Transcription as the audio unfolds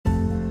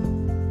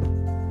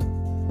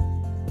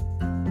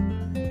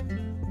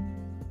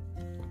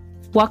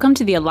Welcome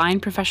to the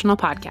Aligned Professional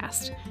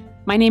Podcast.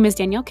 My name is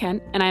Danielle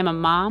Kent, and I am a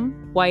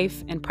mom,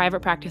 wife, and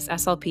private practice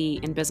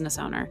SLP and business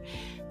owner.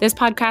 This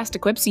podcast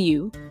equips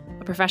you,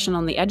 a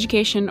professional in the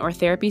education or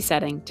therapy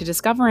setting, to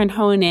discover and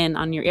hone in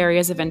on your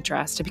areas of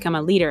interest to become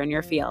a leader in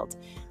your field.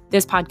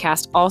 This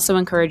podcast also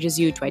encourages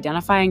you to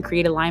identify and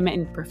create alignment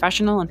in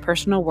professional and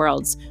personal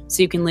worlds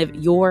so you can live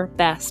your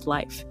best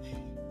life.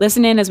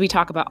 Listen in as we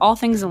talk about all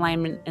things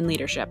alignment and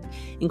leadership,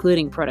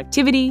 including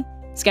productivity,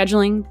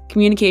 scheduling,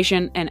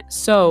 communication, and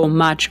so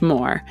much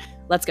more.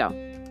 Let's go.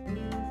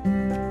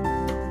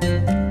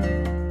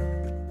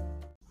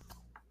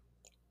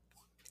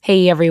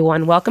 Hey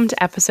everyone, welcome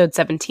to episode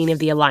 17 of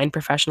the Aligned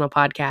Professional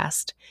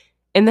Podcast.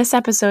 In this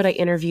episode, I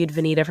interviewed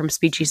Venita from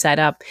Speechie Side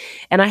Up,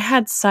 and I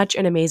had such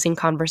an amazing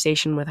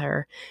conversation with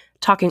her,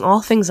 talking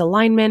all things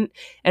alignment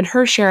and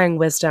her sharing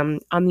wisdom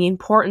on the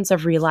importance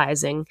of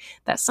realizing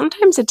that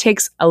sometimes it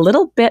takes a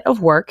little bit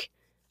of work,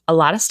 a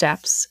lot of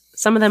steps,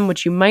 some of them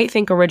which you might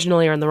think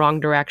originally are in the wrong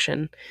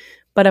direction,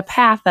 but a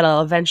path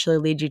that'll eventually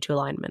lead you to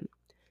alignment.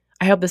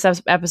 I hope this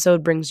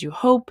episode brings you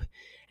hope,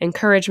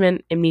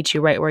 encouragement, and meets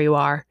you right where you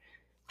are.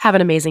 Have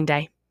an amazing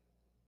day.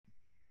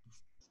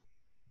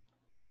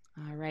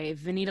 All right,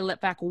 Venita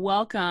Litvack,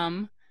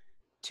 welcome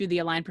to the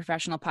Aligned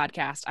Professional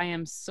Podcast. I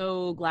am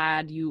so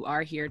glad you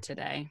are here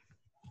today.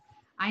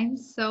 I'm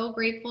so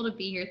grateful to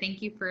be here.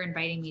 Thank you for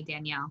inviting me,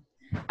 Danielle.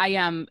 I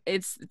am.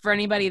 It's for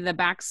anybody, the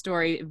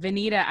backstory.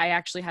 Venita, I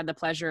actually had the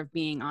pleasure of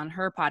being on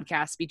her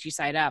podcast, Speechie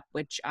Side Up,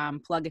 which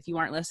plug, if you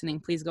aren't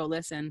listening, please go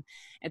listen.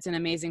 It's an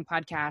amazing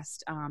podcast.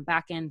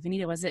 Back in,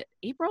 Venita, was it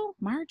April,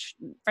 March,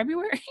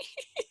 February?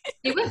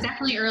 It was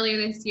definitely earlier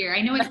this year.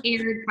 I know it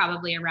aired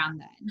probably around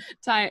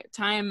then.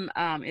 Time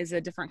is a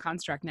different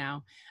construct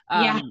now.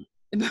 Yeah.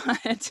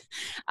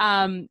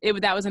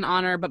 But that was an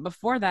honor. But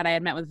before that, I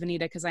had met with Venita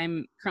because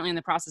I'm currently in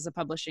the process of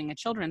publishing a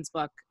children's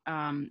book,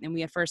 and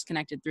we had first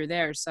connected through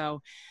there.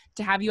 So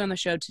to have you on the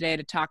show today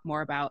to talk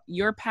more about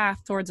your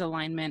path towards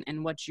alignment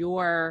and what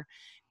your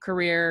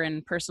career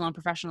and personal and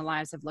professional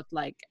lives have looked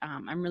like,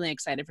 I'm really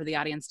excited for the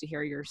audience to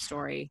hear your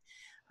story.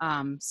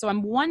 So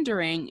I'm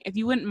wondering if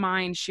you wouldn't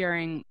mind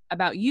sharing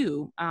about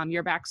you,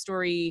 your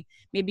backstory,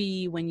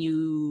 maybe when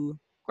you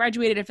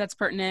graduated, if that's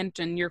pertinent,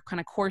 and your kind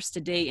of course to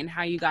date and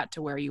how you got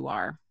to where you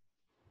are.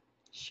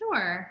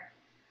 Sure.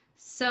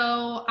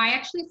 So I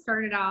actually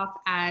started off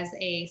as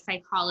a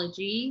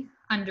psychology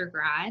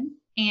undergrad,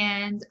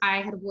 and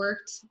I had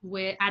worked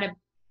at a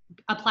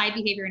applied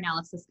behavior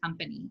analysis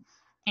company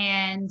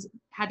and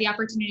had the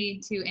opportunity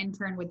to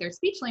intern with their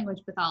speech language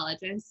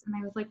pathologist. And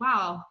I was like,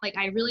 wow, like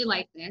I really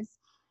like this.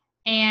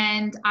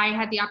 And I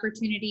had the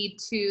opportunity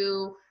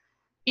to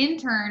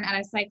intern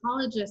at a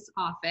psychologist's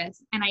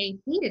office, and I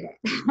hated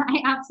it.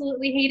 I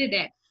absolutely hated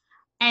it.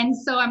 And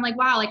so I'm like,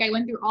 wow, like I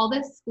went through all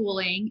this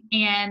schooling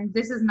and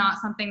this is not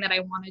something that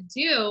I want to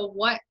do.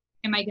 What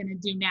am I going to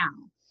do now?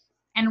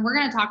 And we're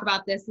going to talk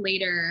about this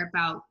later,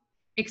 about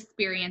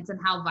experience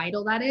and how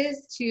vital that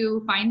is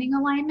to finding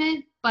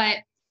alignment. But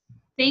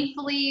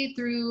thankfully,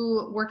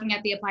 through working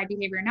at the applied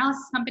behavior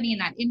analysis company and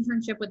that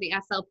internship with the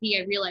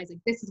SLP, I realized like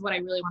this is what I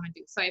really want to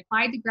do. So I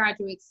applied to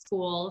graduate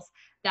schools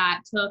that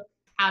took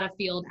out of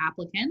field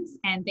applicants,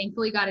 and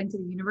thankfully got into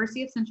the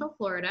University of Central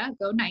Florida,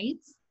 go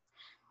Knights,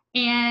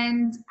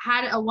 and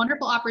had a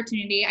wonderful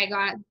opportunity. I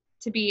got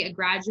to be a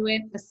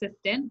graduate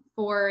assistant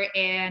for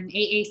an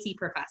AAC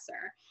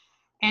professor.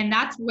 And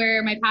that's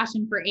where my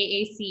passion for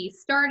AAC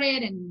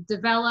started and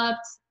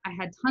developed. I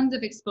had tons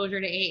of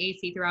exposure to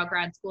AAC throughout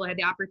grad school. I had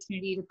the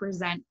opportunity to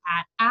present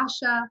at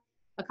ASHA,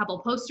 a couple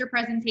poster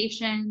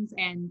presentations,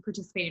 and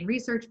participate in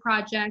research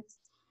projects.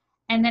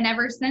 And then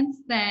ever since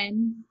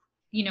then,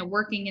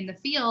 working in the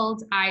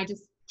field, I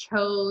just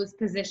chose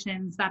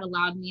positions that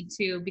allowed me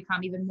to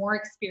become even more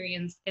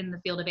experienced in the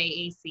field of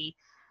AAC.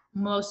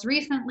 Most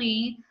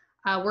recently,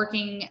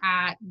 working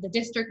at the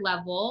district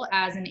level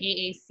as an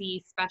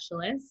AAC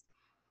specialist.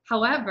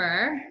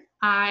 However,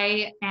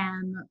 I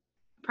am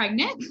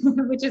pregnant,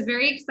 which is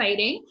very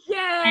exciting.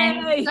 Yay!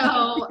 And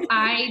so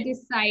I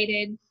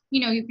decided,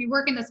 if you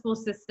work in the school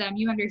system,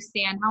 you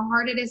understand how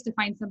hard it is to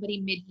find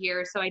somebody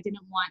mid-year. So I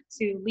didn't want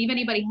to leave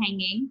anybody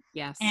hanging.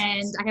 Yes.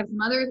 And I have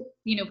some other,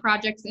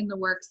 projects in the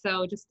works.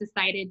 So just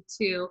decided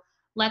to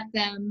let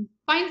them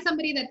find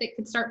somebody that they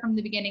could start from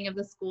the beginning of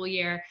the school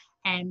year,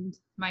 and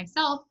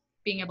myself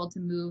being able to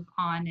move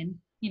on and,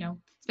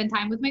 spend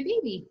time with my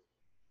baby.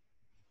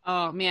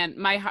 Oh man,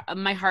 my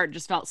heart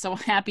just felt so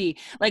happy.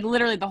 Like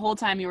literally the whole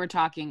time you were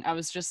talking, I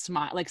was just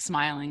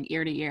smiling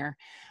ear to ear.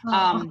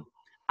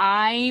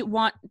 I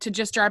want to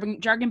just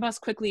jargon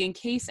bust quickly in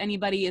case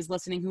anybody is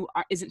listening who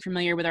isn't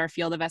familiar with our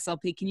field of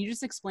SLP. Can you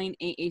just explain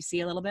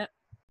AAC a little bit?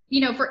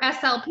 For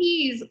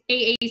SLPs,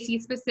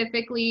 AAC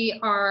specifically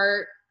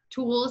are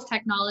tools,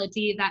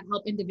 technology that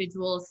help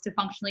individuals to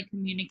functionally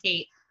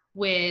communicate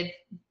with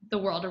the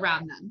world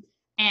around them.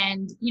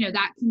 And,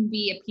 that can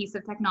be a piece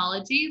of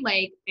technology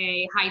like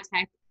a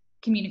high-tech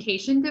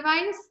communication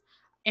device,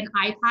 an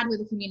iPad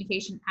with a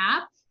communication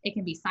app. It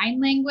can be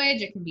sign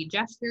language, it can be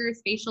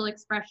gestures, facial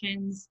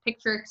expressions,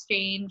 picture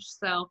exchange.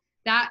 So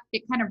that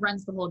it kind of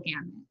runs the whole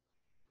gamut.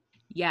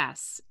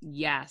 Yes,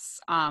 yes.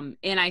 And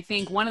I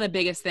think one of the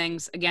biggest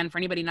things, again, for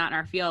anybody not in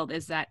our field,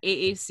 is that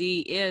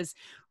AAC is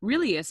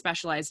really a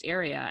specialized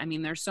area. I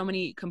mean, there's so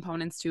many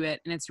components to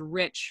it, and it's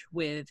rich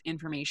with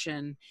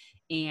information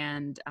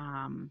and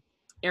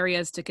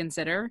areas to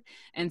consider.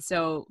 And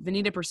so,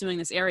 Venita pursuing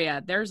this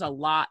area, there's a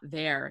lot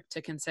there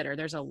to consider.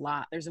 There's a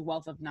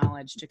wealth of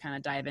knowledge to kind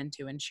of dive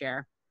into and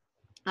share.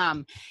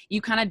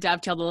 You kind of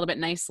dovetailed a little bit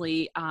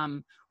nicely.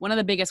 One of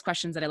the biggest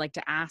questions that I like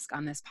to ask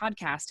on this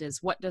podcast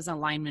is, what does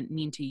alignment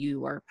mean to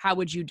you, or how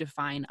would you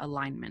define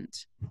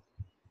alignment?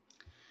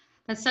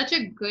 That's such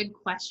a good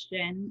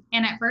question.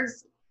 And at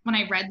first, when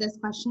I read this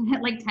question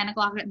at like 10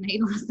 o'clock at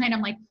night last night,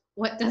 I'm like,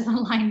 what does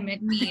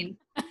alignment mean?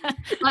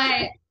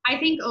 But I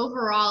think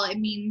overall it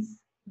means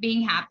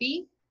being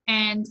happy,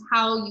 and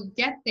how you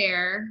get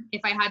there.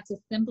 If I had to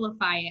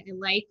simplify it, I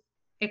like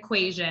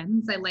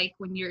equations. I like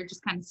when you're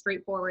just kind of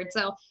straightforward.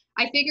 So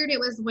I figured it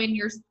was when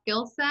your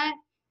skill set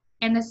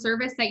and the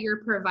service that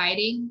you're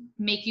providing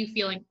make you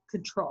feel in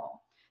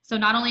control. So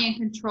not only in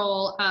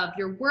control of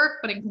your work,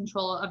 but in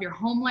control of your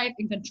home life,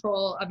 in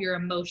control of your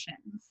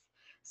emotions.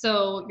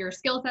 So your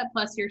skill set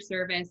plus your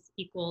service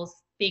equals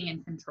being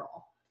in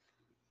control.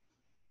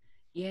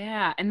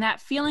 Yeah, and that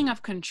feeling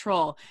of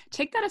control,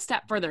 take that a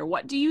step further.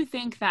 What do you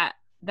think that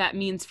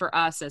means for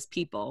us as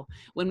people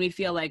when we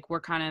feel like we're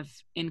kind of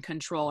in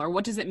control, or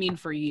what does it mean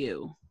for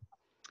you?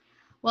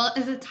 Well,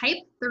 as a type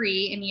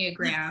 3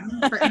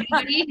 Enneagram, for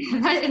anybody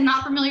that is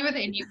not familiar with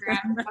the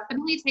Enneagram,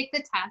 definitely take the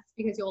test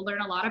because you'll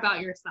learn a lot about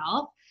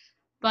yourself.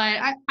 But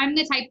I'm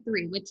the type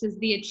 3, which is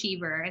the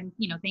achiever. And,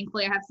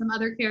 thankfully I have some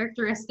other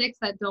characteristics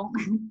that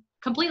don't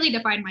completely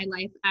define my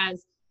life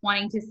as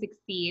wanting to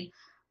succeed.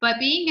 But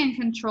being in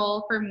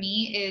control for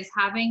me is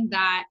having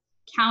that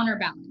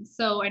counterbalance.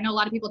 So I know a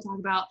lot of people talk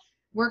about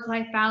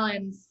work-life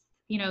balance.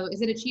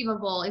 Is it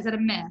achievable? Is it a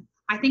myth?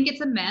 I think it's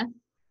a myth.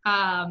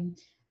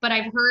 But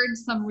I've heard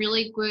some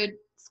really good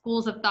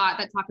schools of thought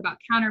that talk about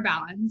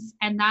counterbalance.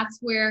 And that's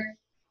where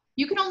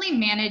you can only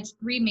manage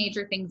 3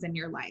 major things in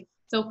your life.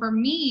 So for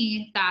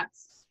me,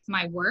 that's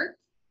my work,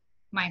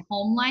 my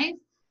home life,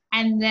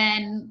 and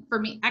then for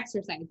me,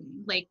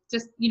 exercising, like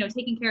just,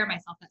 taking care of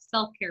myself, that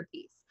self-care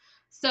piece.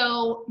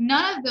 So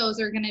none of those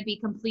are going to be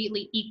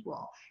completely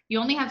equal. You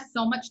only have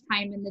so much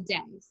time in the day.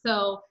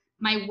 So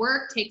my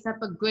work takes up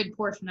a good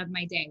portion of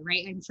my day,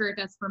 right? I'm sure it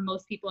does for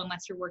most people,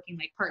 unless you're working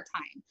like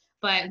part-time.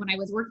 But when I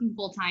was working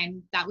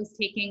full-time, that was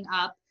taking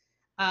up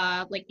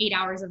like 8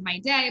 hours of my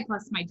day,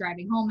 plus my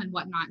driving home and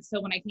whatnot. So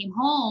when I came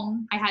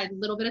home, I had a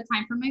little bit of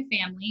time for my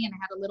family, and I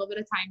had a little bit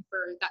of time for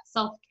that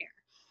self-care.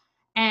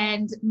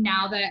 And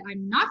now that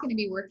I'm not going to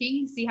be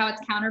working, see how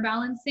it's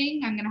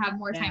counterbalancing? I'm going to have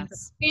more time for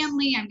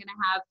family. I'm going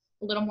to have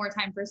a little more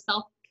time for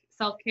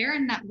self-care,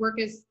 and that work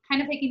is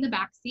kind of taking the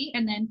back seat.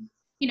 And then,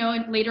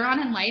 and later on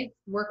in life,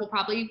 work will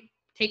probably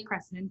take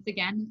precedence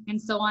again, and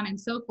so on and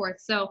so forth.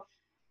 So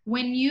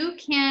when you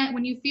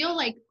feel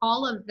like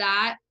all of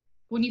that,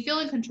 when you feel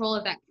in control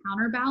of that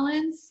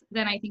counterbalance,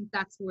 then I think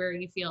that's where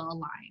you feel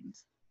aligned.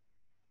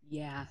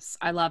 Yes,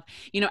 I love,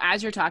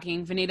 as you're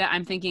talking, Venita,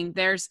 I'm thinking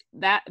there's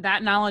that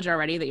knowledge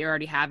already that you're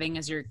already having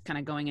as you're kind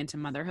of going into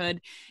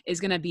motherhood is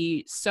going to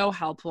be so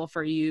helpful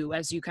for you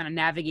as you kind of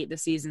navigate the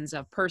seasons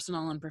of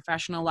personal and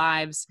professional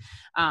lives.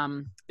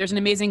 There's an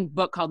amazing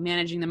book called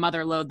Managing the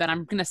Mother Load that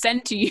I'm going to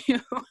send to you,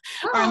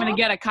 or I'm going to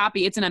get a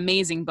copy. It's an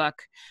amazing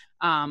book.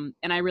 And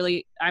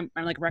I'm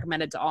like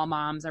recommend it to all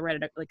moms. I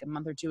read it like a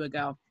month or two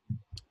ago.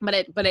 But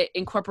it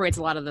incorporates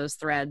a lot of those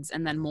threads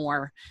and then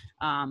more.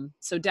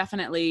 So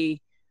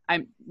definitely,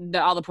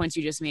 all the points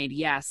you just made.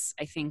 Yes,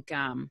 I think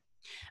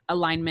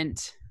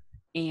alignment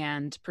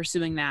and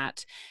pursuing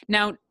that.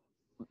 Now,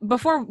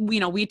 before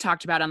we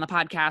talked about on the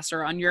podcast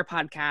or on your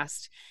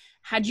podcast,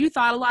 had you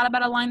thought a lot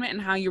about alignment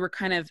and how you were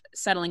kind of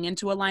settling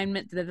into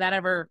alignment? Did that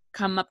ever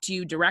come up to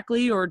you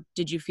directly, or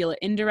did you feel it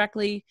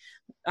indirectly?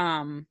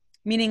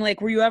 Meaning, like,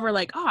 were you ever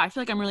like, oh, I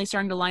feel like I'm really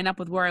starting to line up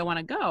with where I want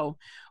to go,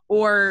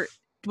 or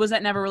was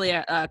that never really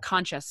a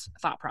conscious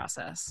thought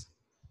process?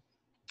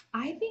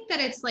 I think that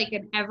it's like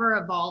an ever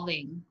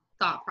evolving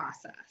thought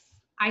process.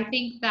 I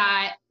think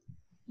that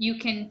you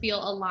can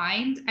feel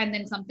aligned, and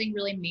then something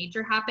really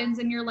major happens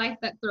in your life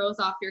that throws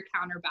off your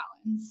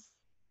counterbalance.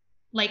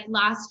 Like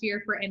last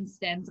year, for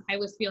instance, I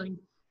was feeling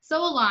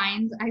so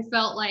aligned. I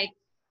felt like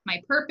my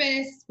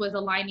purpose was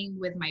aligning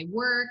with my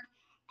work.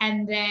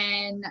 And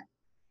then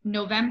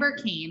November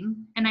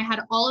came, and I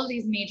had all of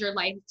these major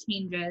life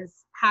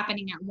changes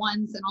happening at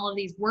once, and all of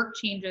these work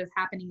changes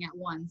happening at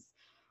once,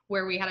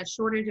 where we had a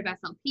shortage of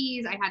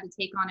SLPs. I had to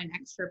take on an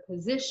extra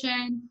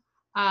position.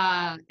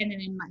 And then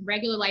in my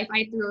regular life,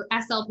 I threw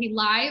SLP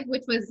Live,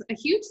 which was a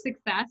huge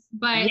success.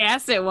 But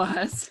yes, it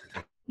was.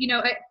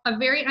 A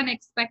very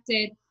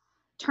unexpected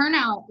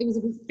turnout. It was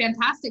a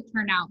fantastic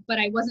turnout, but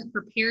I wasn't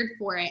prepared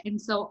for it. And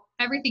so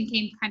everything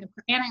came and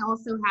I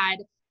also had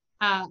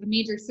a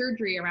major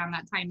surgery around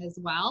that time as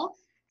well.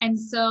 And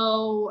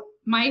so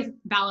my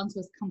balance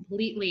was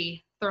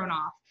completely thrown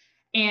off.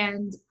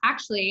 And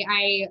actually,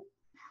 I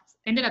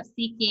ended up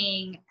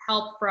seeking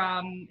help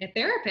from a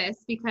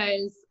therapist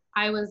because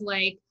I was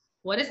like,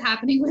 what is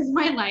happening with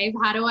my life?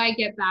 How do I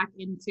get back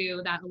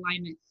into that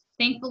alignment?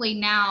 Thankfully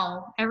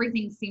now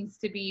everything seems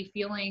to be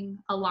feeling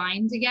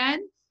aligned again.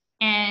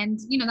 And,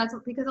 that's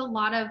because a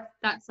lot of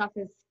that stuff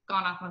has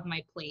gone off of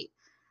my plate.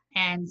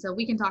 And so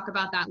we can talk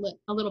about that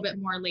a little bit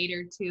more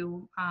later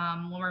too,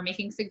 when we're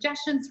making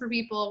suggestions for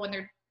people when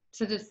they're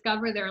to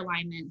discover their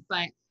alignment.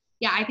 But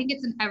yeah, I think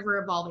it's an ever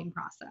evolving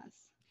process.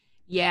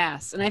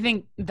 Yes. And I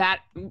think that,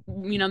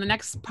 the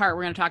next part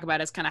we're going to talk about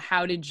is kind of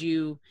how did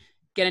you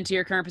get into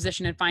your current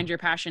position and find your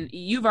passion?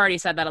 You've already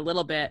said that a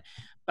little bit,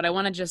 but I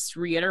want to just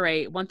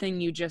reiterate one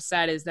thing you just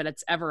said is that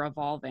it's ever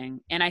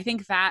evolving. And I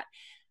think that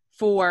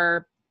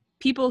for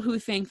people who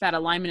think that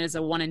alignment is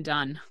a one and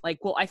done,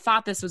 like, well, I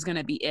thought this was going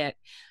to be it.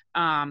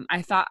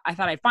 I thought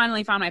I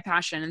finally found my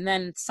passion, and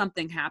then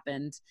something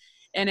happened.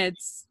 And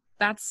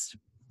that's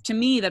to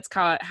me, that's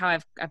how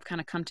I've kind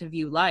of come to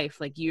view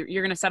life. Like you're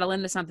going to settle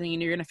into something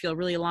and you're going to feel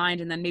really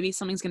aligned. And then maybe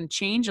something's going to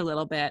change a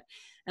little bit,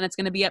 and it's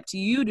going to be up to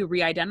you to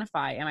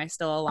re-identify, am I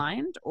still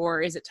aligned,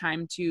 or is it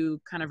time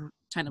to kind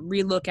of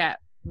relook at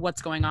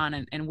what's going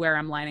on and where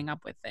I'm lining up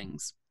with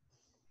things.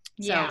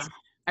 Yeah. So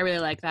I really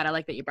like that. I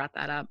like that you brought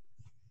that up.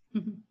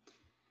 Mm-hmm.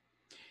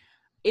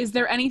 Is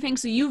there anything,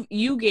 so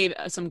you gave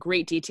some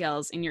great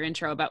details in your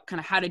intro about kind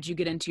of how did you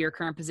get into your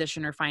current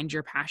position or find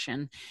your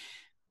passion.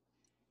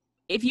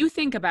 If you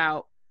think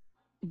about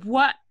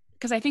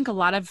because I think a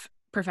lot of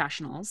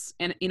professionals,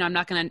 and I'm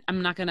not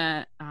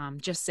gonna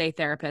just say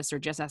therapists or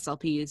just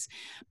SLPs,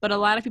 but a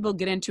lot of people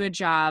get into a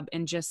job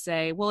and just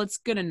say, well, it's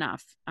good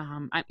enough.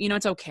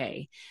 It's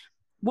okay.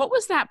 What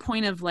was that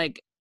point of,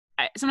 like,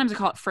 sometimes I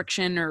call it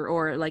friction,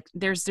 or like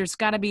there's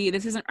got to be,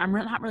 I'm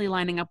not really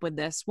lining up with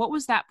this. What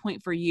was that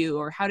point for you,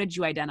 or how did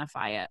you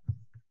identify it?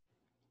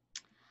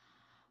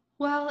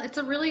 Well, it's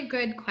a really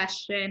good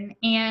question.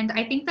 And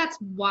I think that's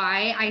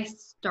why I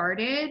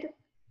started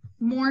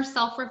more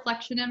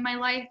self-reflection in my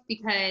life,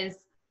 because,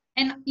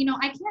 and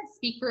I can't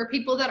speak for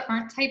people that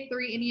aren't type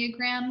 3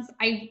 Enneagrams.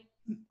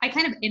 I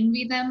kind of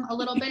envy them a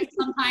little bit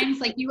sometimes.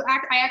 Like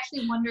I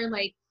actually wonder,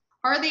 like,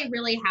 are they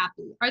really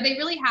happy? Are they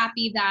really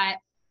happy that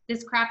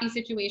this crappy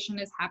situation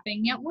is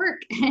happening at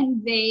work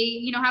and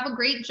they, have a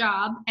great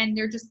job and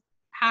they're just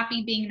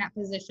happy being in that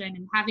position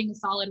and having a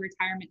solid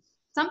retirement?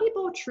 Some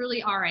people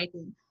truly are, I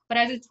think. But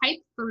as a type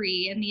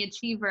 3 and the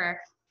achiever,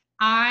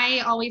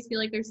 I always feel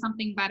like there's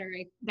something better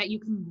that you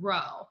can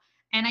grow.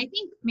 And I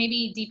think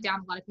maybe deep down,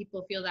 a lot of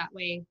people feel that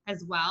way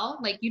as well.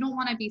 Like, you don't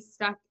want to be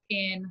stuck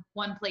in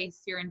one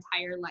place your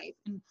entire life.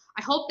 And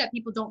I hope that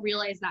people don't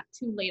realize that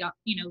too late in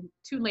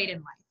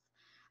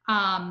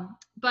life.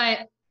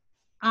 But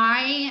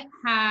I've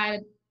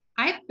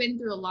been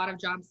through a lot of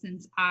jobs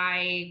since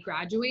I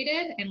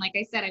graduated. And like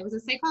I said, I was a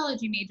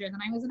psychology major, then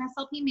I was an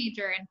SLP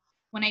major. And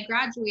when I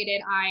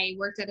graduated, I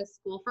worked at a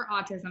school for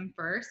autism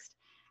first.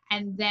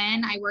 And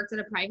then I worked at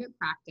a private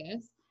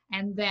practice.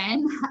 And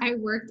then I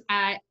worked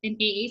at an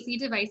AAC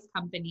device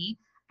company.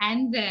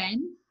 And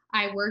then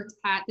I worked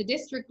at the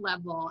district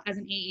level as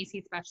an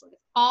AAC specialist.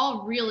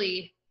 All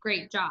really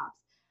great jobs.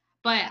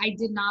 But I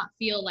did not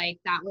feel like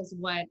that was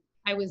what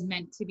I was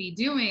meant to be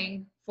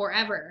doing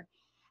forever.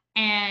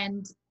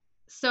 And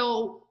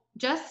so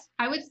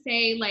I would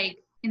say, like,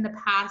 in the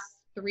past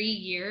 3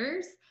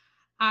 years,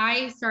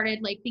 I started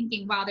like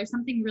thinking, wow, there's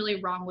something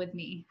really wrong with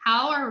me.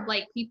 How are,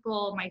 like,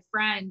 people, my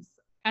friends,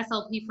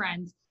 SLP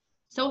friends,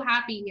 so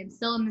happy and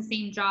still in the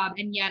same job,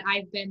 and yet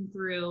I've been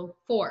through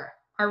 4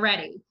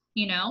 already,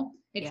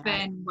 It's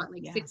been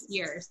 6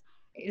 years.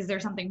 Is there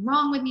something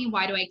wrong with me?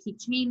 Why do I keep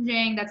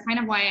changing? That's kind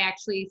of why I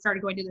actually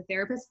started going to the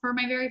therapist for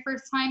my very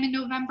first time in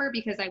November,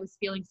 because I was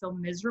feeling so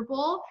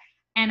miserable.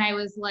 And I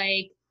was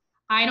like,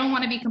 I don't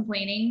want to be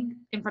complaining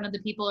in front of the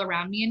people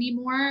around me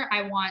anymore.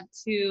 I want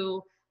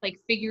to, like,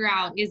 figure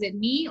out, is it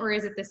me or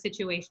is it the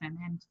situation?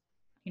 And,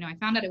 I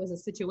found out it was a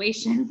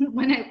situation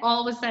when it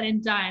all was said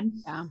and done.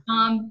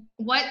 Yeah.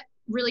 What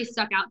really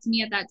stuck out to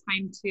me at that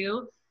time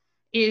too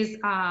is,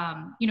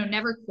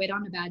 never quit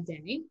on a bad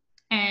day.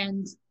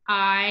 And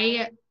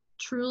I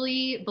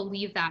truly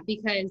believe that,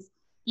 because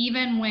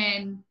even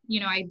when,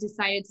 I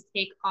decided to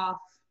take off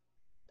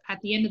at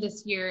the end of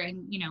this year,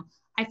 and,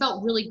 I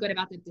felt really good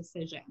about the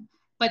decision,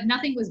 but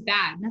nothing was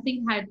bad.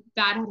 Nothing bad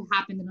had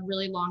happened in a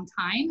really long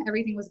time.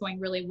 Everything was going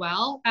really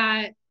well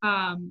at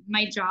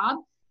my job.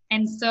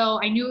 And so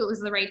I knew it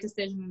was the right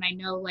decision. And I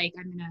know, like,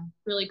 I'm in a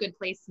really good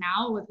place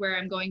now with where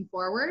I'm going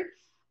forward.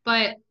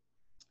 But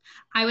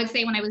I would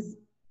say when I was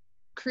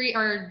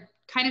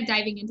kind of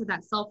diving into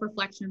that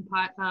self-reflection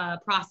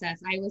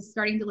process, I was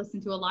starting to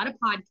listen to a lot of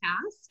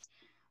podcasts,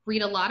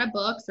 read a lot of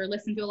books, or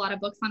listen to a lot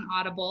of books on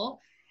Audible,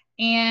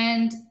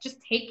 and just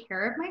take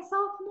care of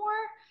myself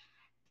more.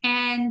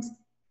 And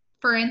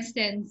for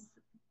instance,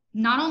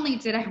 not only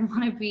did I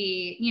want to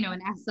be,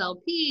 an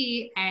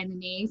SLP and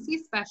an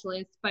AAC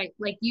specialist, but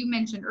like you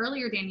mentioned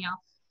earlier, Danielle,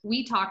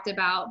 we talked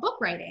about book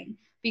writing,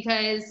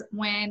 because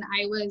when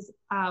I was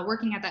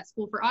working at that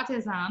school for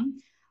autism,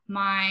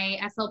 my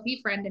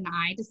SLP friend and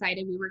I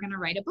decided we were going to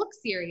write a book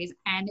series,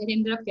 and it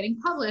ended up getting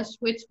published,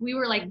 which we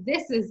were like,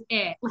 this is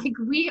it. Like,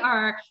 we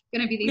are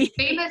going to be these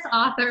famous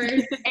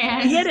authors.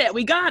 And we hit it.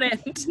 We got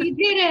it. We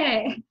did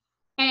it.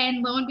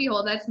 And lo and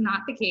behold, that's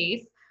not the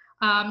case.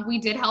 We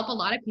did help a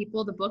lot of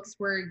people. The books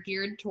were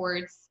geared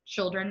towards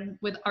children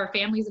with our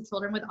families of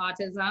children with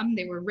autism.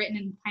 They were written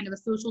in kind of a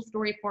social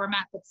story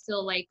format, but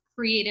still like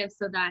creative,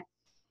 so that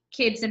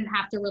kids didn't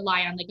have to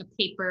rely on like a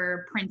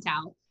paper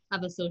printout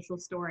of a social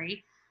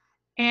story.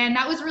 And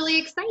that was really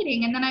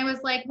exciting. And then I was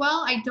like,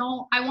 well, I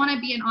want to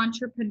be an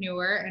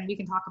entrepreneur. And we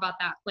can talk about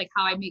that, like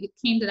how I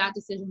came to that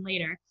decision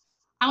later.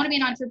 I want to be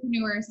an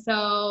entrepreneur.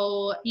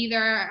 So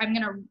either I'm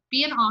going to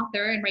be an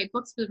author and write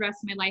books for the rest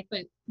of my life,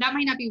 but that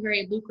might not be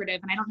very lucrative.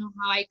 And I don't know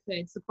how I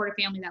could support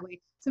a family that way.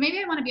 So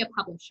maybe I want to be a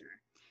publisher.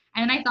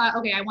 And I thought,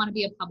 okay, I want to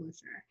be a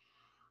publisher.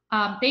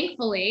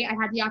 Thankfully, I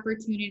had the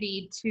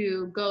opportunity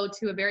to go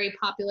to a very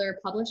popular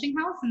publishing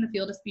house in the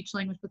field of speech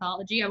language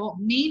pathology. I won't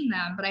name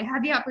them, but I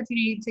had the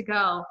opportunity to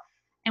go.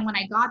 And when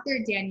I got there,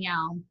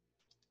 Danielle,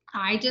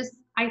 I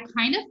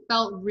kind of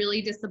felt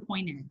really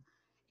disappointed.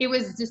 It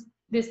was just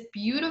this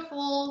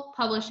beautiful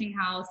publishing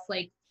house,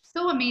 like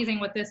so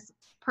amazing what this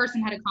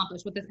person had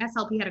accomplished, what this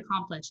SLP had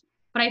accomplished.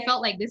 But I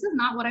felt like this is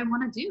not what I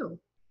want to do.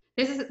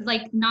 This is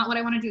like not what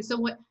I want to do. So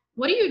what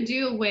do you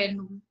do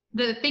when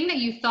the thing that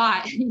you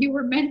thought you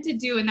were meant to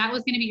do and that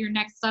was going to be your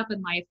next step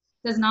in life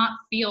does not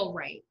feel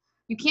right?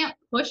 You can't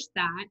push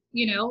that.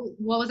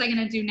 What was I going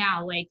to do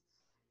now? Like,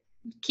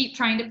 keep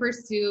trying to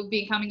pursue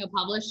becoming a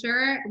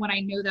publisher when I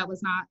knew that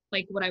was not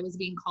like what I was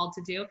being called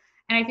to do.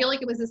 And I feel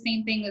like it was the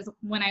same thing as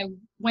when I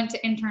went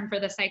to intern for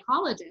the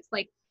psychologist.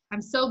 Like,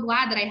 I'm so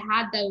glad that I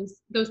had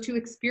those two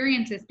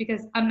experiences,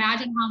 because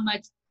imagine how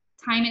much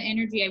time and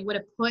energy I would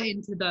have put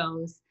into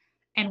those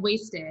and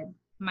wasted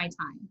my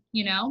time,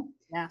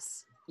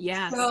 Yes.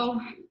 Yes. So,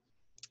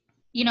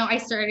 I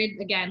started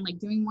again, like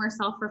doing more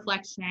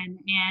self-reflection,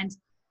 and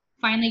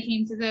finally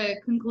came to the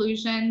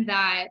conclusion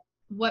that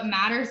what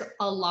matters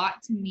a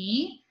lot to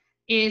me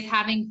is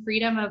having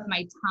freedom of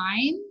my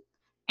time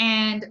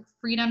and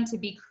freedom to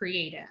be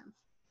creative.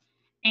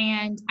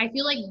 And I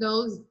feel like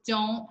those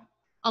don't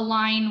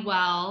align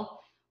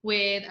well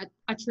with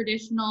a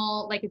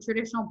traditional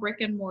brick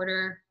and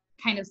mortar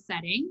kind of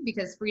setting,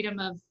 because freedom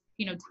of,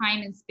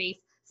 time and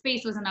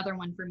space was another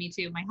one for me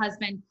too. My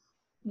husband,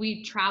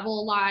 we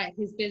travel a lot.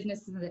 His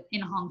business is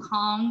in Hong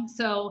Kong.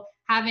 So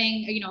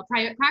having, a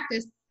private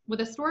practice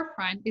with a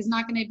storefront is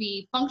not going to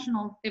be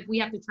functional if we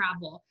have to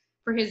travel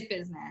for his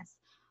business.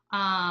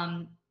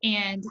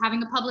 And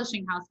having a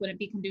publishing house wouldn't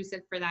be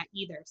conducive for that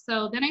either.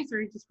 So then I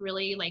started just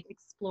really like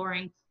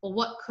exploring, well,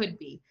 what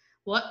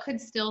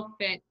could still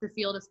fit the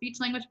field of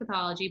speech language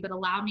pathology, but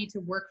allow me to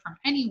work from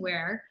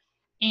anywhere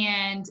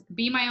and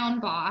be my own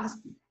boss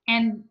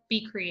and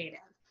be creative.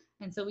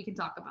 And so we can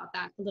talk about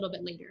that a little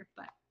bit later.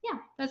 But yeah,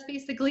 that's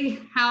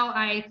basically how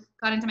I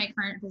got into my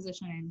current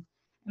position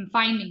and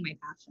finding my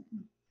passion.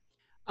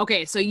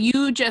 Okay, so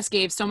you just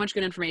gave so much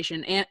good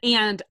information,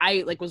 and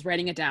I was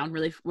writing it down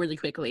really, really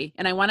quickly.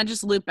 And I want to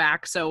just loop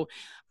back. So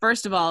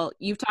first of all,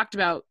 you've talked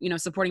about,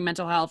 supporting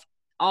mental health,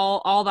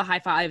 all the high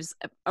fives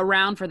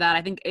around for that.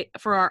 I think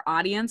for our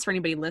audience, for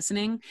anybody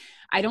listening,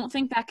 I don't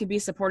think that could be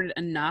supported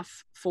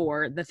enough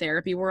for the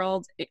therapy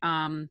world,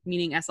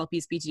 meaning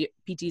SLPs,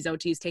 PTs,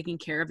 OTs, taking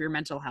care of your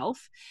mental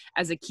health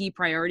as a key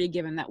priority,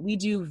 given that we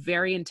do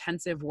very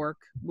intensive work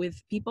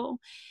with people.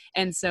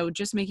 And so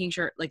just making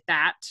sure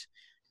that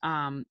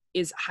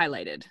is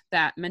highlighted,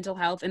 that mental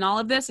health and all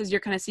of this, as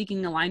you're kind of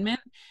seeking alignment,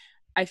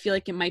 I feel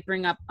like it might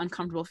bring up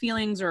uncomfortable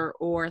feelings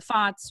or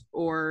thoughts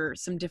or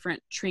some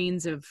different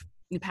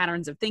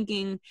patterns of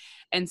thinking.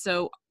 And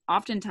so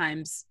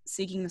oftentimes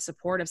seeking the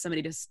support of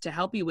somebody to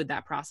help you with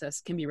that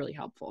process can be really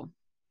helpful.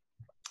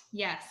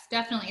 Yes,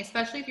 definitely.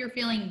 Especially if you're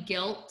feeling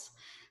guilt,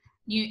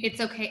 it's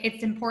okay.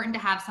 It's important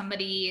to have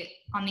somebody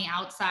on the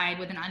outside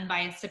with an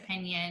unbiased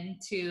opinion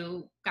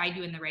to guide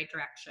you in the right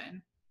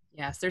direction.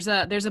 Yes, there's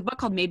a book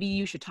called Maybe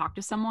You Should Talk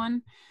to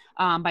Someone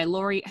by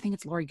Lori. I think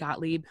it's Lori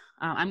Gottlieb.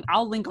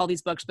 I'll link all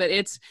these books, but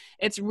it's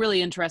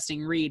really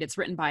interesting read. It's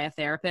written by a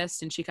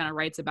therapist, and she kind of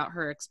writes about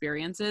her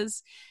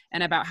experiences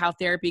and about how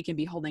therapy can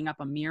be holding up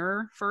a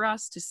mirror for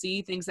us to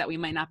see things that we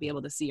might not be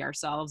able to see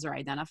ourselves or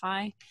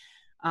identify.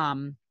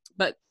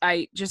 But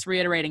I just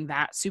reiterating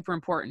that, super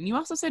important. You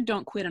also said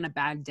don't quit on a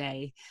bad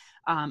day.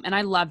 And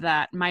I love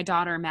that. My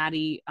daughter,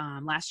 Maddie,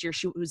 last year,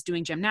 she was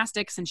doing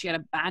gymnastics and she had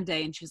a bad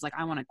day and she's like,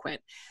 I want to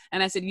quit.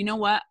 And I said, you know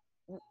what?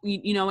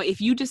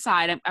 If you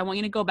decide, I want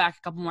you to go back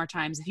a couple more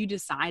times. If you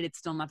decide it's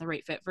still not the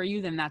right fit for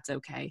you, then that's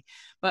okay.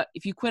 But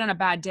if you quit on a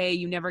bad day,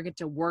 you never get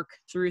to work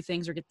through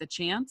things or get the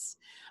chance.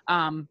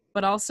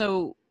 But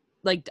also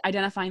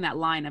identifying that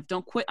line of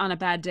don't quit on a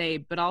bad day,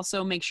 but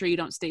also make sure you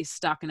don't stay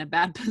stuck in a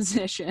bad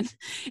position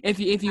if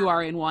you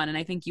are in one. And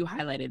I think you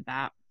highlighted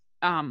that.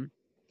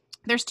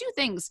 there's two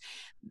things,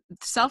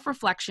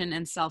 self-reflection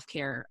and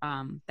self-care,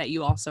 that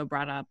you also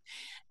brought up.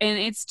 And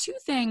it's two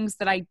things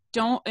that I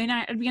don't, and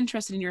I'd be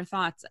interested in your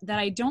thoughts, that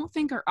I don't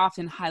think are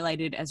often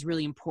highlighted as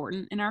really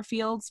important in our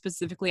field.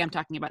 Specifically, I'm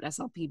talking about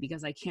SLP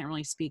because I can't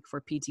really speak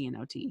for PT and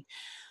OT.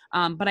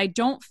 But I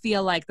don't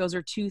feel like those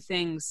are two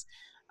things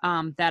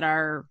that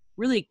are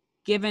really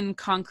given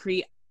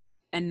concrete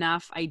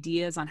enough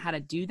ideas on how to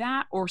do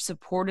that, or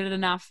supported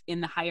enough in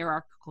the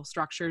hierarchical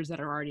structures that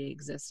are already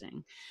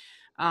existing.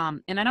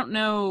 And I don't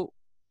know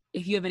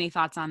if you have any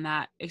thoughts on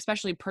that,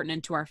 especially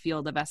pertinent to our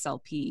field of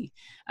SLP,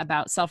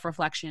 about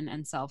self-reflection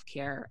and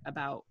self-care,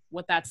 about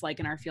what that's like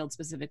in our field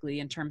specifically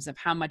in terms of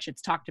how much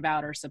it's talked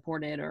about or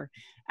supported, or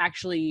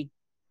actually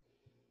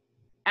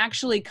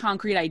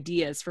concrete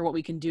ideas for what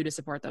we can do to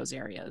support those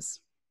areas.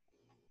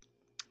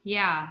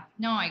 Yeah,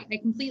 no, I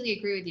completely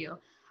agree with you.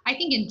 I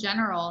think in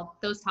general,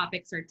 those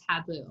topics are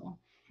taboo.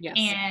 Yes.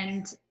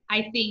 And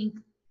I think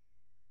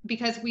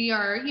because we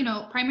are,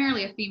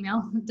 primarily a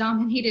female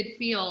dominated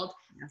field,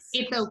 Yes.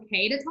 it's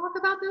okay to talk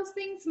about those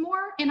things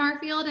more in our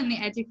field, in the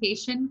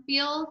education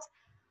field,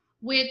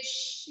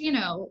 which,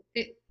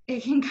 it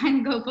can kind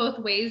of go both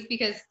ways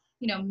because,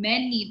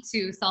 men need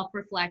to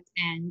self-reflect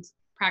and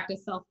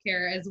practice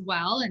self-care as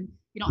well. And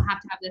you don't have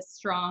to have this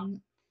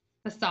strong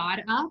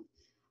facade up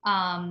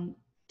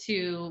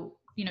to,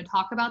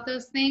 talk about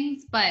those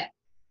things, but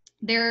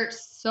they're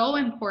so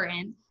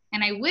important.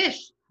 And I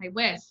wish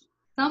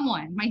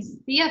someone, my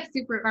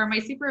my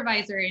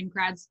supervisor in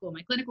grad school,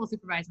 my clinical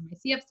supervisor, my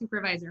CF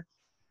supervisor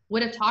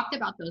would have talked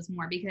about those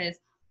more, because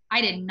I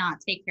did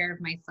not take care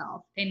of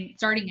myself and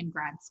starting in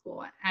grad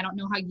school. I don't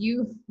know how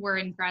you were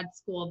in grad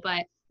school,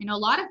 but I know a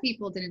lot of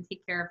people didn't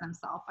take care of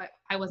themselves.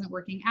 I wasn't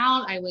working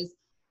out. I was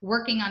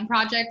working on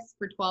projects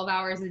for 12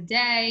 hours a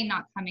day,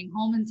 not coming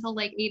home until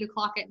like 8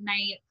 o'clock at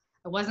night.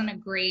 I wasn't a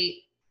great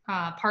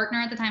partner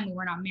at the time. We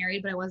were not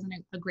married, but I wasn't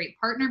a great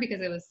partner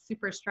because I was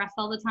super stressed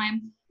all the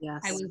time.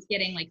 Yes. I was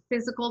getting like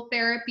physical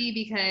therapy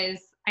because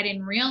I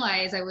didn't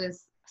realize I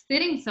was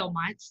sitting so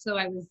much. So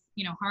I was,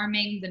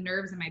 harming the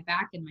nerves in my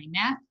back and my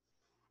neck.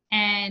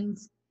 And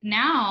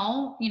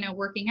now,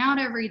 working out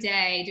every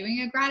day,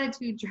 doing a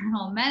gratitude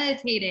journal,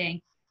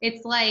 meditating,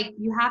 it's like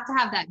you have to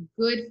have that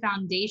good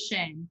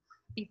foundation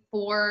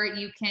before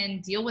you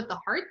can deal with the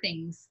hard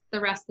things the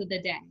rest of the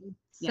day.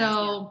 Yes,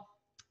 So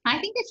I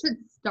think it should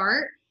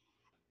start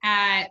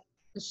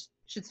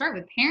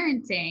with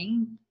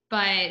parenting,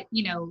 but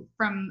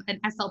from an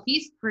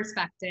SLP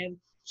perspective,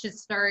 should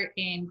start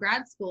in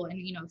grad school,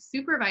 and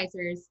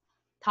supervisors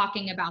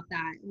talking about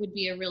that would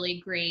be a really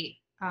great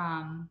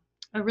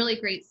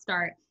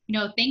start.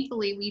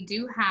 Thankfully we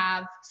do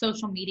have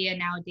social media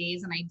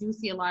nowadays, and I do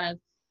see a lot of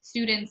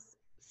students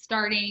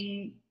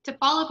starting to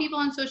follow people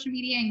on social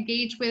media,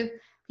 engage with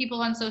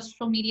people on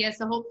social media,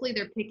 so hopefully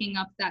they're picking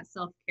up that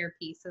self-care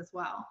piece as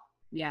well.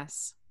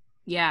 Yes.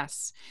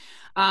 Yes.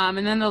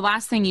 And then the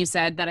last thing you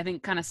said that I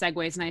think kind of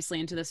segues nicely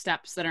into the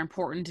steps that are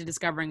important to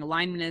discovering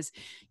alignment is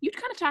you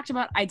kind of talked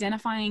about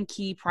identifying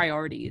key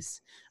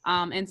priorities.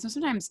 And so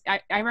sometimes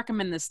I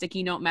recommend the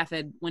sticky note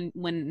method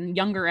when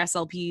younger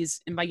SLPs,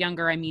 and by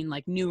younger, I mean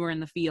like newer in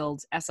the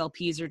field,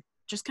 SLPs are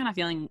just kind of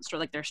feeling sort of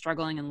like they're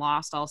struggling and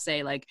lost. I'll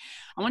say, like,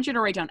 I want you to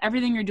write down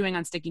everything you're doing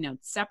on sticky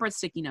notes, separate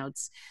sticky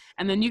notes.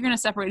 And then you're going to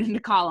separate it into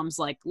columns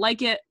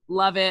like it,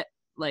 love it,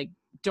 like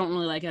don't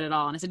really like it at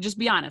all. And I said, just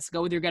be honest,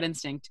 go with your gut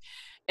instinct.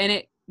 And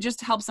it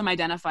just helps them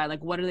identify,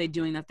 like, what are they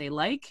doing that they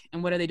like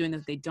and what are they doing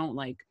that they don't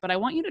like. But I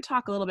want you to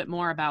talk a little bit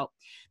more about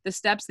the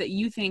steps that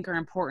you think are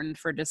important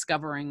for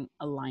discovering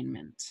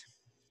alignment.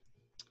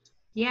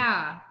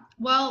 Yeah.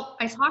 Well,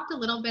 I talked a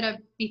little bit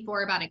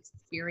before about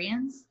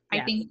experience.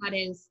 Yes. I think that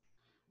is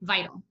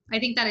vital. I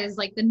think that is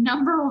like the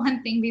number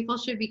one thing people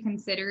should be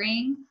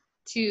considering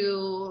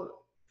to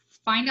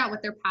find out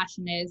what their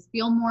passion is,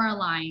 feel more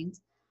aligned,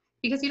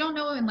 because you don't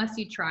know unless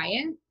you try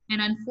it.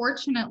 And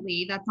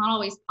unfortunately, that's not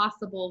always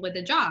possible with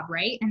a job,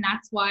 right? And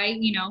that's why,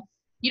 you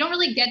don't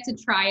really get to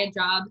try a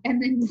job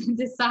and then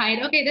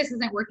decide, okay, this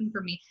isn't working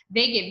for me.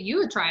 They give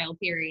you a trial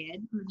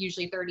period,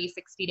 usually 30,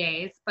 60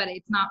 days, but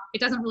it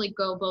doesn't really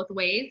go both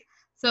ways.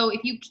 So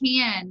if you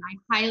can,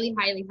 I highly,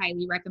 highly,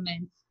 highly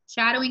recommend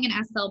shadowing an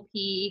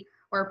SLP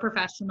or a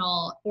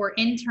professional, or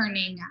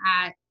interning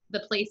at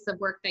the place of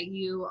work that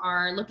you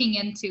are looking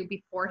into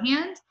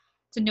beforehand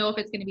to know if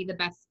it's going to be the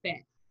best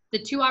fit.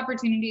 The two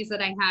opportunities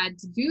that I had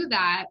to do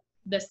that,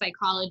 the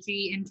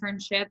psychology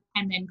internship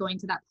and then going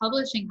to that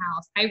publishing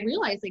house, I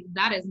realized like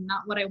that is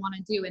not what I want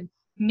to do. And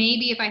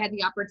maybe if I had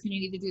the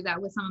opportunity to do that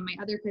with some of my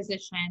other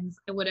positions,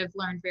 I would have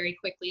learned very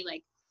quickly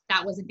like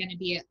that wasn't going to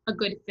be a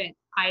good fit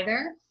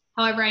either.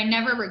 However, I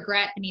never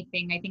regret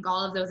anything. I think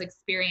all of those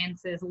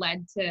experiences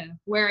led to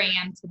where I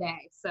am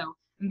today. So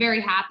I'm very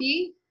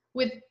happy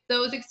with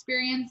those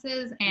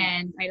experiences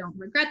and I don't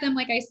regret them,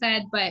 like I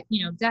said, but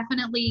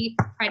definitely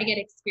try to get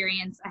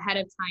experience ahead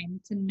of time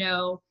to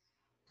know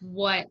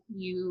what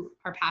you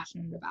are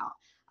passionate about.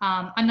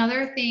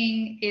 Another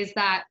thing is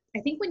that I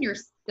think when you're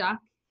stuck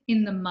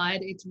in the mud,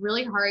 it's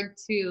really hard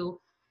to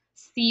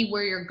see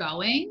where you're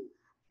going.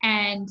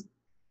 And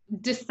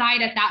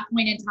decide at that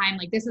point in time,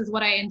 like, this is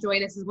what I enjoy,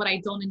 this is what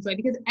I don't enjoy,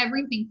 because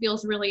everything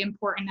feels really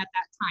important at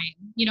that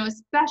time, you know,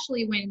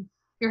 especially when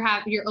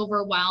you're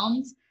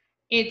overwhelmed.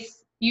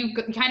 It's, you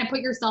kind of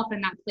put yourself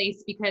in that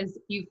place because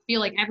you feel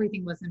like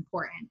everything was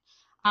important.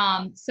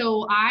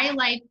 So I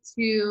like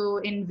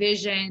to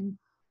envision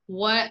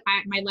what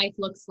my life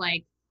looks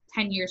like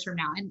 10 years from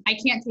now. And I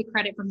can't take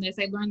credit from this.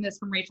 I learned this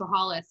from Rachel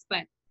Hollis,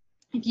 but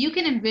if you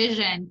can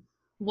envision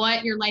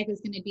what your life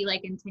is going to be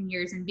like in 10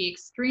 years and be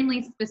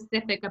extremely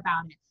specific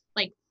about it.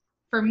 Like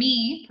for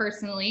me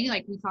personally,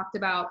 like we talked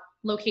about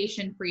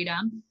location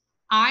freedom,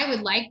 I would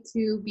like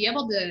to be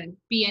able to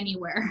be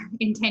anywhere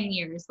in 10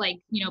 years. Like,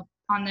 you know,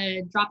 on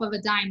the drop of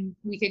a dime,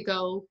 we could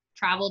go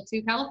travel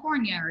to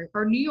California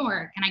or New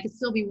York and I could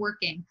still be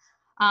working.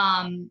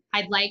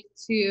 I'd like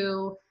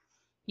to,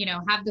 you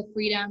know, have the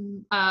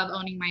freedom of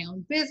owning my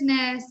own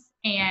business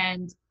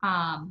and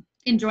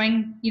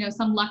enjoying, you know,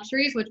 some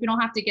luxuries, which we don't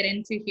have to get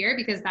into here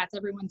because that's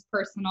everyone's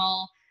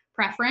personal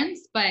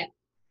preference. But,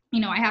 you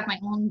know, I have my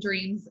own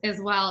dreams as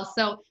well.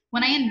 So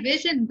when I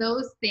envision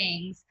those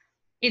things,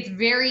 it's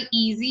very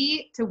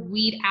easy to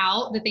weed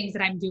out the things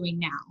that I'm doing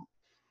now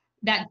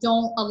that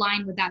don't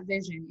align with that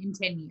vision in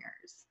 10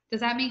 years. Does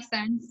that make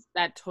sense?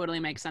 That totally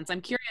makes sense. I'm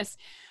curious,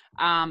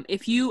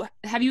 if you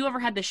have you ever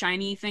had the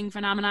shiny thing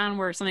phenomenon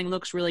where something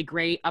looks really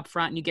great up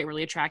front and you get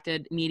really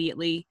attracted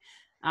immediately?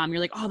 You're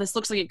like, oh, this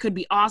looks like it could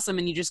be awesome,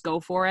 and you just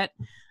go for it.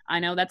 I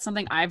know that's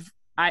something I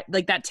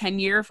like. That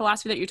 10-year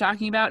philosophy that you're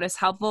talking about is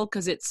helpful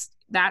because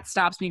that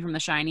stops me from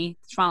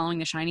following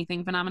the shiny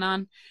thing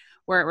phenomenon,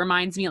 where it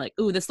reminds me like,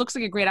 ooh, this looks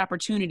like a great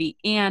opportunity,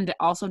 and it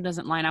also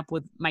doesn't line up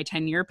with my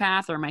 10-year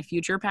path or my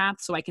future path,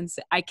 so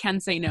I can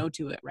say no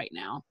to it right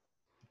now.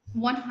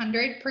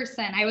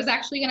 100%. I was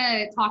actually going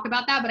to talk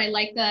about that, but I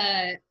like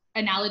the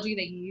analogy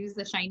that you use,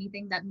 the shiny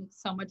thing. That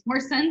makes so much more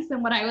sense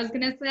than what I was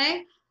going to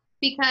say.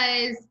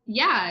 Because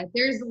yeah,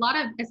 there's a lot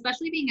of,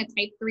 especially being a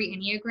type 3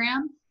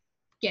 Enneagram,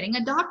 getting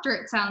a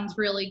doctorate sounds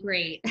really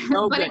great.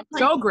 So but good. it's like,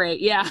 So great.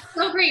 Yeah.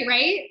 so great,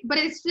 right? But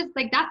it's just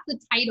like, that's the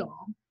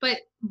title. But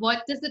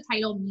what does the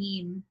title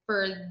mean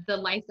for the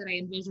life that I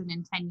envision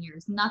in 10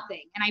 years?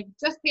 Nothing. And I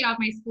just paid off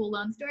my school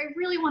loans. Do I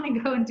really want to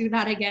go and do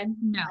that again?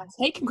 No.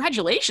 Hey,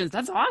 congratulations.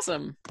 That's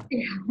awesome.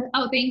 Yeah.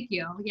 Oh, thank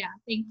you. Yeah,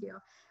 thank you.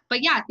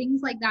 But yeah,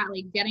 things like that,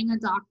 like getting a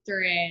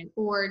doctorate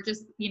or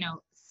just, you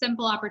know,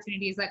 simple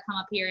opportunities that come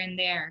up here and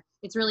there.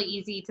 It's really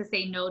easy to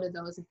say no to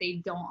those if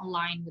they don't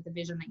align with the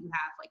vision that you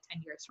have like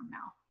 10 years from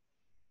now.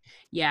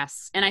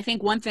 Yes. And I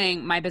think one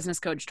thing my business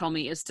coach told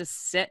me is to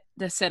sit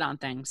on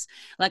things.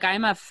 Like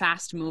I'm a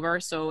fast mover.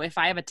 So if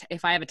I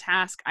have a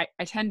task,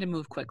 I tend to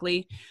move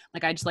quickly.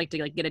 Like I just like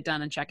to like get it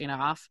done and check it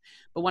off.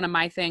 But one of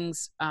my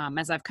things,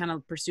 as I've kind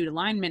of pursued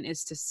alignment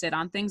is to sit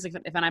on things. Like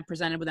if I'm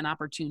presented with an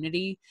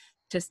opportunity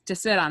to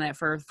sit on it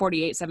for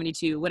 48,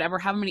 72, whatever,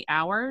 how many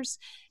hours,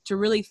 to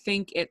really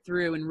think it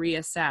through and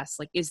reassess,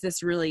 like, is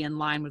this really in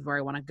line with where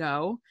I want to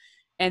go?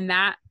 And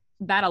that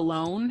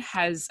alone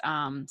has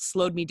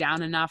slowed me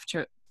down enough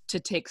to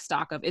take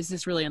stock of, is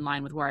this really in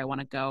line with where I want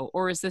to go?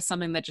 Or is this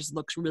something that just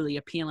looks really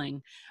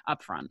appealing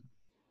up front?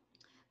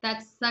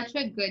 That's such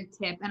a good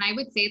tip. And I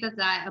would say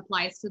that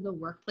applies to the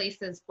workplace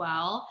as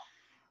well.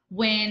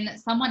 When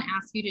someone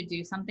asks you to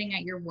do something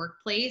at your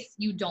workplace,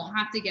 you don't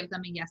have to give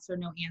them a yes or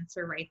no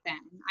answer right then.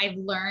 I've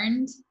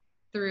learned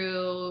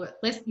through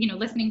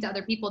listening to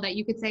other people that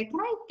you could say, can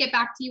I get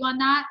back to you on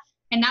that?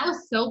 And that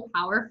was so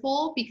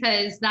powerful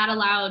because that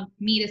allowed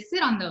me to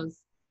sit on those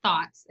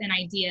thoughts and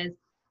ideas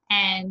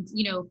and,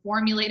 you know,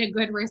 formulate a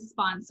good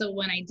response. So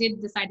when I did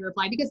decide to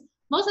reply, because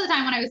most of the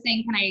time when I was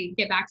saying, can I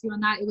get back to you on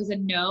that? It was a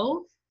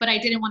no, but I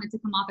didn't want it to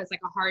come off as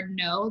like a hard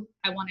no.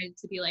 I wanted it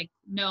to be like,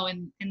 no,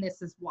 and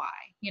this is why,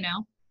 you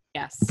know?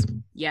 Yes.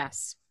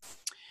 Yes.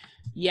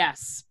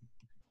 Yes.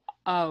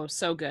 Oh,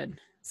 so good.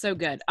 So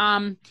good.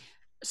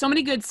 So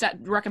many good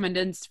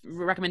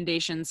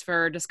recommendations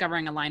for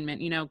discovering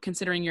alignment, you know,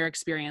 considering your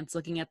experience,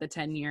 looking at the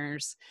 10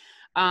 years.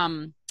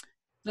 The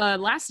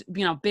last,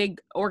 you know, big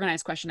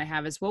organized question I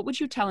have is, what would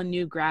you tell a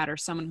new grad or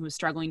someone who is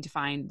struggling to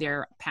find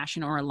their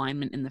passion or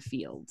alignment in the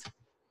field?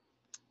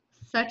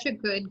 Such a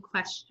good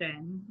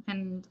question.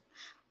 And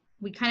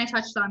we kind of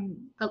touched on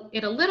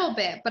it a little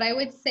bit, but I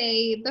would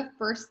say the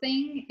first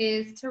thing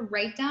is to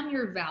write down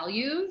your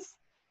values.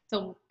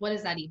 So what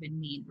does that even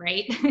mean,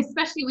 right?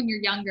 Especially when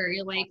you're younger,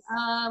 you're like,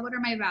 what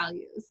are my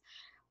values?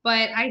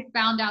 But I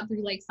found out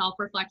through like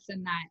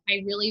self-reflection that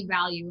I really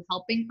value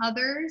helping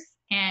others.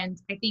 And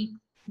I think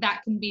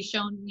that can be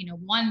shown, you know,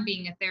 one,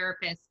 being a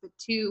therapist, but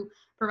two,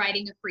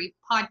 providing a free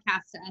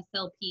podcast to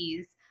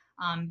SLPs,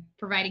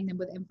 providing them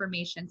with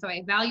information. So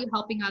I value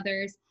helping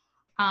others,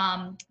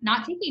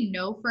 not taking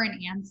no for an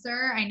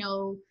answer. I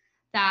know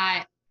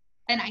that,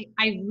 and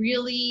it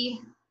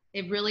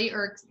really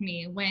irks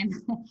me when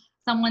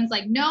someone's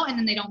like, no, and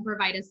then they don't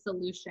provide a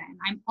solution.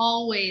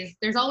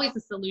 There's always a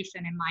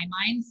solution in my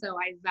mind. So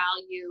I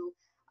value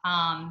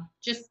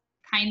just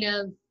kind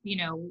of, you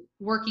know,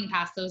 working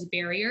past those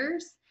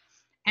barriers.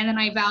 And then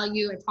I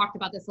talked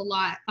about this a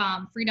lot,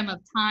 freedom of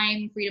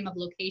time, freedom of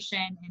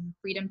location, and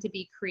freedom to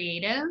be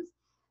creative.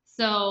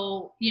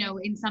 So,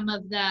 in some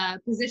of the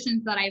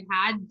positions that I've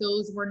had,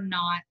 those were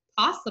not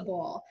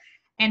possible.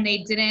 And they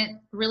didn't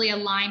really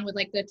align with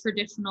like the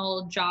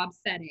traditional job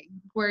setting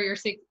where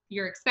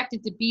you're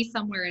expected to be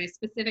somewhere at a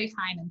specific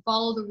time and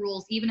follow the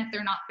rules, even if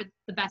they're not for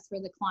the best for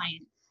the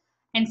client.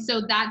 And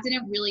so that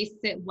didn't really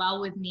sit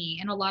well with me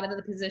in a lot of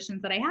the positions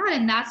that I had.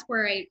 And that's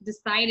where I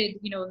decided,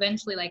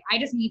 eventually, like, I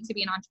just need to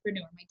be an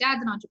entrepreneur. My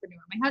dad's an entrepreneur.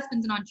 My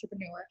husband's an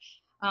entrepreneur.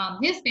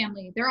 His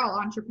family, they're all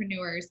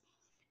entrepreneurs.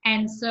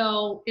 And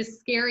so as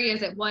scary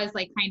as it was,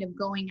 like kind of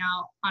going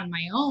out on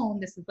my own,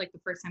 this is like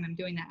the first time I'm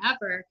doing that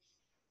ever.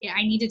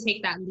 I need to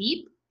take that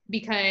leap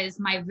because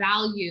my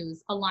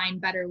values align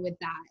better with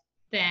that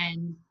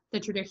than the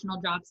traditional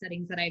job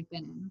settings that I've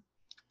been in.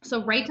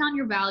 So write down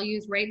your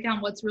values, write down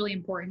what's really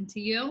important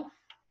to you,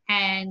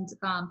 and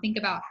think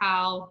about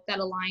how that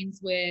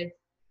aligns with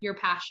your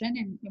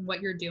passion and what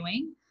you're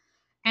doing.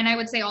 And I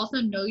would say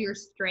also know your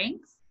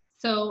strengths.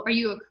 So are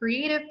you a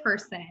creative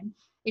person?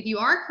 If you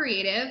are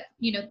creative,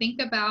 think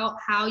about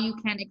how you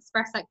can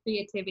express that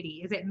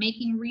creativity. Is it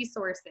making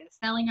resources,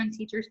 selling on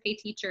Teachers Pay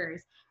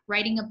Teachers,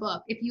 writing a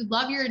book? If you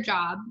love your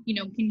job,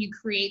 can you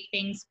create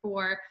things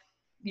for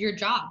your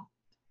job?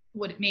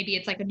 Maybe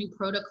it's like a new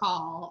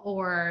protocol,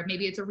 or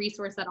maybe it's a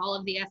resource that all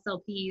of the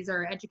SLPs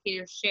or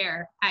educators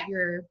share at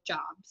your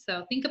job.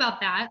 So think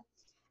about that.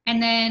 And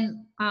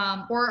then,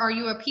 or are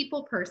you a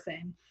people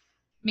person?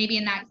 Maybe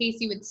in that case,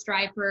 you would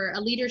strive for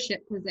a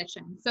leadership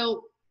position.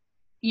 So,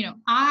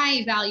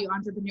 I value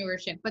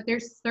entrepreneurship, but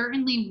there's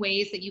certainly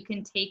ways that you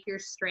can take your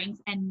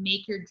strengths and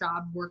make your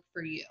job work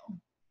for you.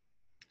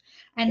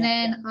 And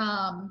then,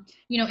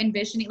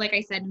 envisioning, like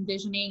I said,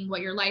 envisioning what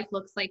your life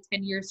looks like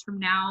 10 years from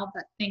now,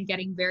 but then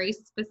getting very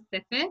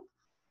specific,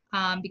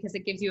 because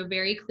it gives you a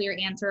very clear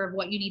answer of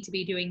what you need to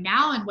be doing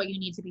now and what you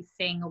need to be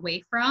staying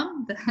away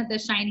from, the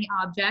shiny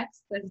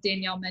objects, as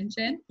Danielle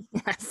mentioned.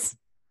 Yes.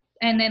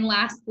 And then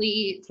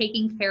lastly,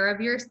 taking care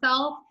of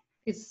yourself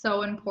is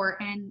so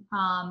important.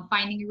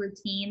 Finding a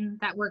routine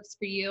that works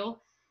for you,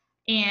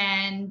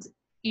 and,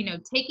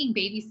 taking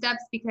baby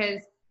steps,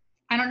 because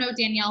I don't know,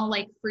 Danielle,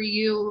 like for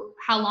you,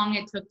 how long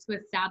it took to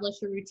establish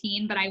a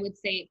routine, but I would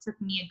say it took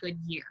me a good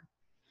year,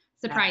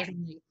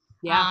 surprisingly.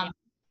 Yeah.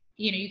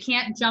 You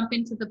can't jump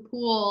into the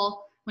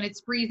pool when it's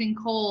freezing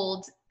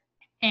cold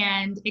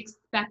and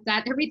expect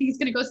that everything's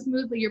going to go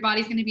smoothly. Your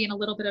body's going to be in a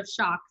little bit of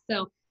shock.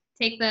 So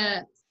take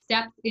the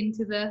steps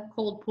into the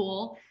cold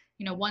pool,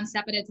 one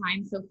step at a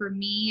time. So for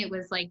me, it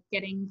was like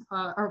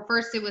or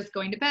first it was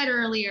going to bed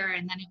earlier,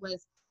 and then it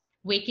was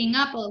waking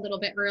up a little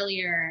bit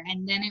earlier,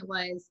 and then it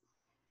was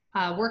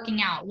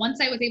working out. Once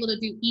I was able to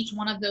do each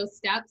one of those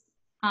steps,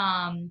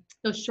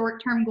 those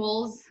short-term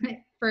goals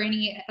for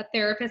any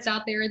therapist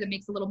out there, that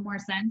makes a little more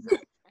sense.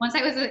 Once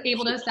I was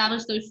able to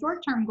establish those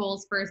short-term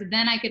goals first,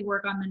 then I could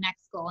work on the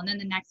next goal and then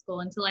the next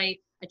goal until I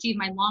achieve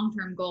my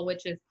long-term goal,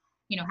 which is,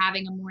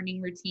 having a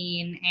morning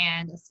routine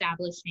and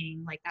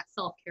establishing like that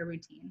self-care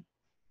routine.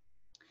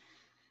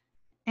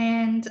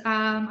 And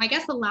I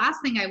guess the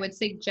last thing I would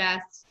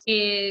suggest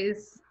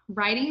is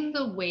riding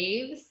the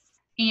waves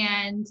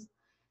and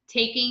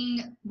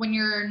taking, when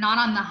you're not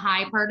on the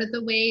high part of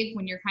the wave,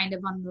 when you're kind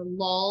of on the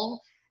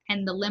lull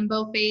and the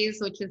limbo phase,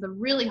 which is a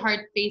really hard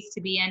phase to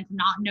be in, to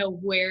not know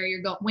where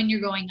you're going, when you're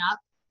going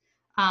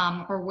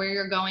up, or where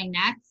you're going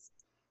next.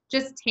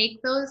 Just take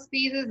those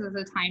phases as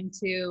a time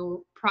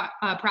to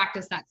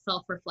practice that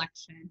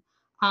self-reflection.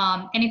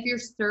 And if you're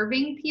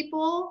serving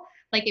people,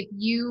 like if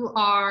you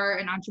are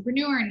an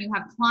entrepreneur and you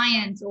have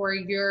clients, or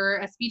you're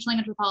a speech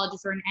language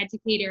pathologist or an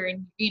educator,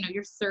 and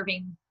you're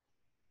serving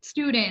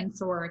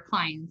students or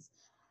clients,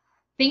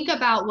 think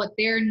about what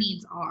their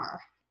needs are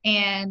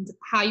and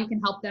how you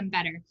can help them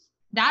better.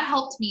 That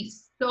helped me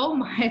so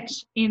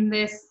much in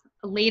this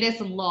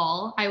latest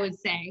lull, I would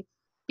say,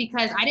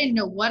 because I didn't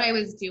know what I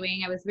was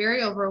doing. I was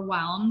very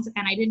overwhelmed,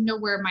 and I didn't know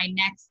when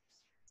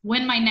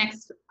my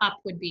next up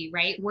would be,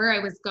 right? Where I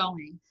was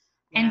going.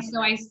 Yeah. And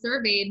so I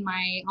surveyed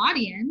my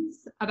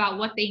audience about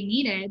what they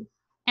needed.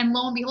 And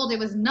lo and behold, it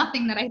was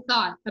nothing that I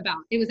thought about.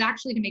 It was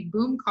actually to make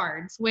boom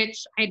cards,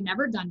 which I'd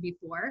never done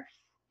before.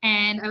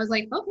 And I was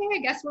like, okay, I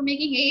guess we're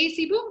making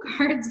AAC boom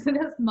cards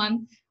this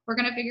month. We're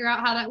going to figure out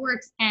how that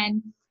works.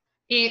 And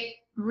it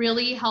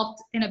really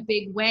helped in a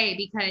big way,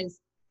 because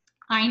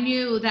I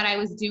knew that I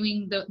was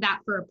doing that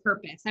for a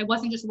purpose. I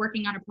wasn't just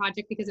working on a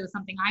project because it was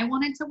something I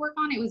wanted to work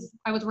on.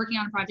 I was working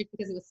on a project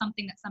because it was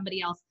something that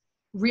somebody else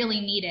really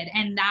needed.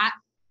 And that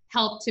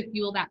helped to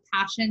fuel that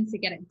passion to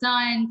get it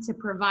done, to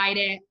provide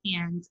it.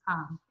 And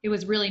it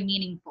was really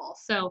meaningful.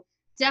 So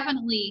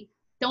definitely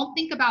don't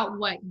think about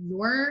what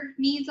your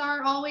needs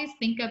are always.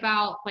 Think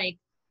about like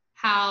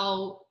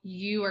how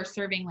you are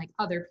serving like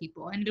other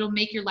people, and it'll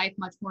make your life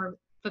much more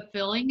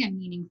fulfilling and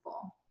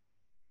meaningful.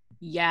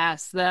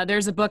 Yes,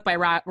 there's a book by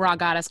Raw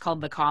Goddess called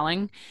The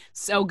Calling.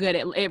 So good.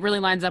 It really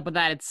lines up with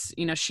that. It's,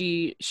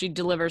 she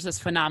delivers this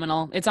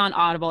phenomenal. It's on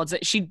Audible.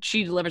 She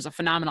delivers a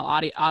phenomenal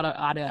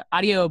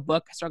audio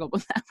book. I struggled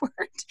with that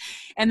word.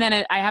 And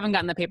then I haven't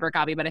gotten the paper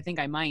copy, but I think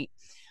I might.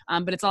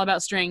 But it's all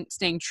about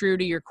staying true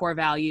to your core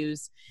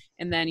values,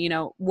 and then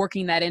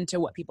working that into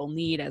what people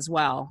need as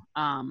well.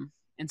 And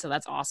so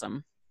that's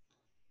awesome.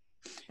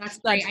 That's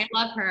great. I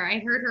love her. I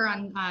heard her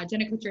on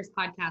Jenna Kutcher's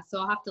podcast,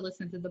 so I'll have to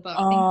listen to the book.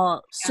 Oh,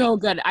 so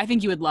good. I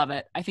think you would love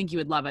it.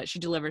 She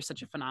delivers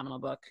such a phenomenal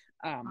book.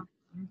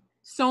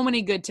 So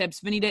many good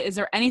tips. Venita, is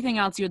there anything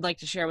else you would like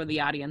to share with the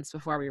audience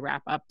before we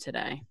wrap up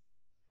today?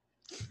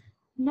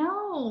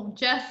 No,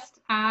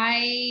 just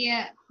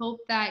I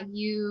hope that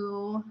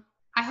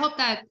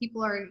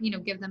people are,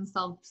 give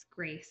themselves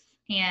grace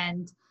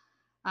and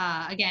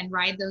again,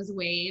 ride those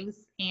waves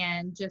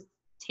and just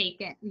take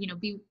it,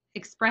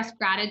 express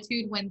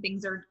gratitude when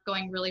things are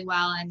going really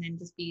well, and then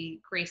just be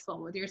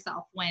graceful with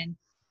yourself when,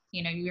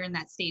 you're in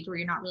that stage where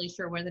you're not really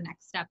sure where the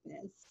next step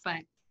is.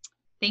 But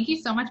thank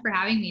you so much for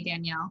having me,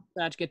 Danielle.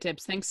 Such good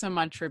tips. Thanks so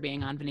much for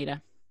being on,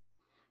 Venita.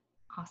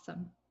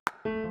 Awesome.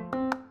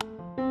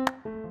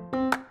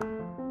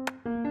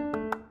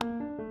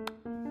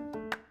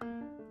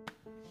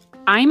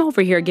 I'm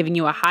over here giving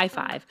you a high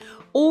five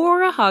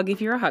or a hug if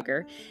you're a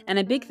hugger, and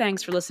a big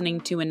thanks for listening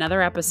to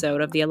another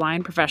episode of the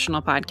Align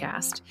Professional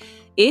Podcast.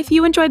 If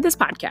you enjoyed this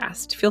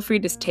podcast, feel free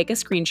to take a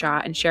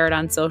screenshot and share it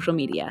on social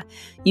media.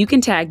 You can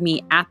tag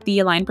me at the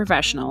Align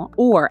Professional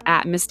or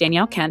at Miss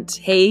Danielle Kent,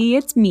 hey,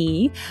 it's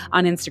me,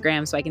 on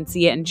Instagram so I can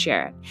see it and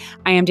share it.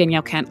 I am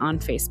Danielle Kent on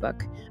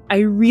Facebook. I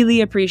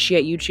really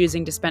appreciate you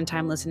choosing to spend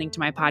time listening to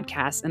my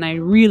podcast, and I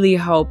really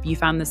hope you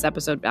found this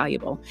episode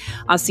valuable.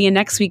 I'll see you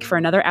next week for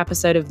another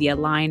episode of the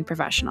Align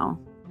Professional.